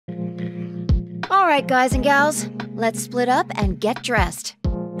All right, guys and gals, let's split up and get dressed.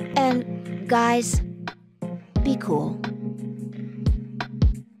 And guys, be cool.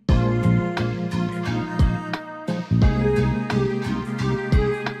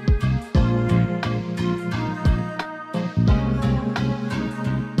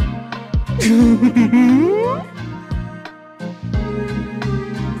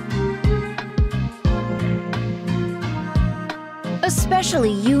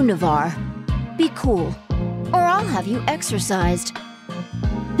 Especially you, Navarre. Be cool, or I'll have you exercised.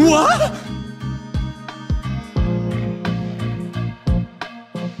 What?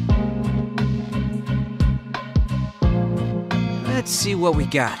 Let's see what we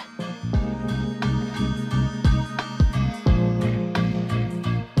got.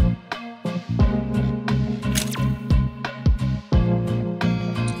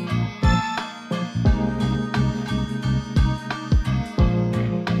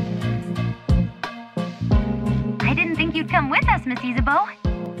 Come with us, Miss Isabeau.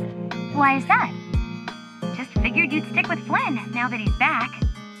 Why is that? Just figured you'd stick with Flynn now that he's back.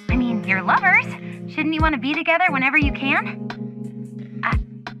 I mean, you're lovers. Shouldn't you want to be together whenever you can?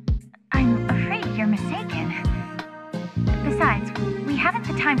 I'm afraid you're mistaken. Besides, we haven't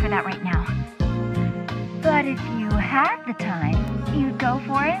the time for that right now. But if you had the time, you'd go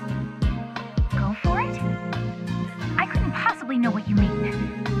for it? Go for it? I couldn't possibly know what you mean.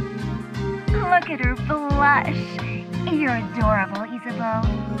 Look at her blush. You're adorable, Isabeau.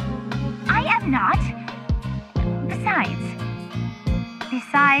 I am not.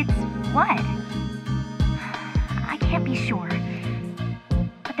 Besides what? I can't be sure.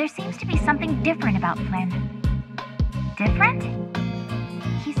 But there seems to be something different about Flynn. Different?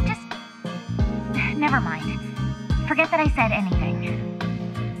 He's just... Never mind. Forget that I said anything.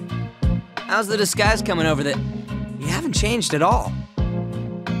 How's the disguise coming over that... You haven't changed at all.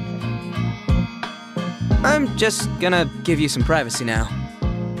 I'm just gonna give you some privacy now.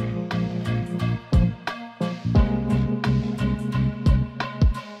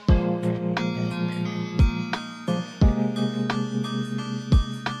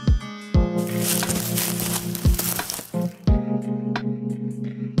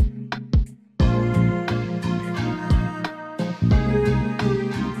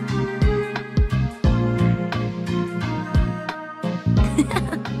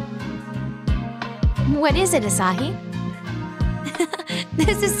 What is it, Asahi?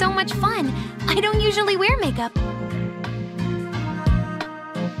 This is so much fun. I don't usually wear makeup.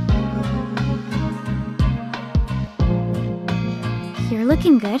 You're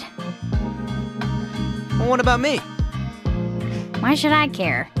looking good. Well, what about me? Why should I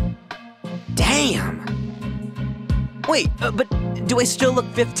care? Damn! Wait, but do I still look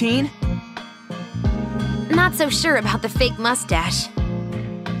 15? Not so sure about the fake mustache.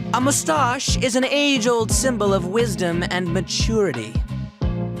 A mustache is an age-old symbol of wisdom and maturity.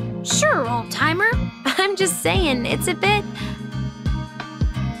 Sure, old-timer. I'm just saying, it's a bit...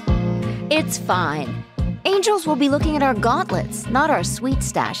 It's fine. Angels will be looking at our gauntlets, not our sweet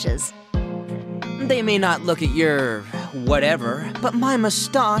stashes. They may not look at your... whatever, but my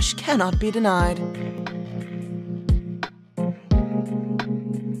mustache cannot be denied.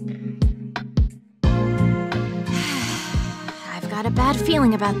 Got a bad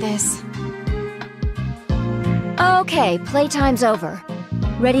feeling about this. Okay, playtime's over.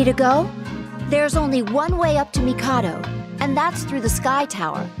 Ready to go? There's only one way up to Mikado, and that's through the Sky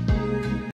Tower.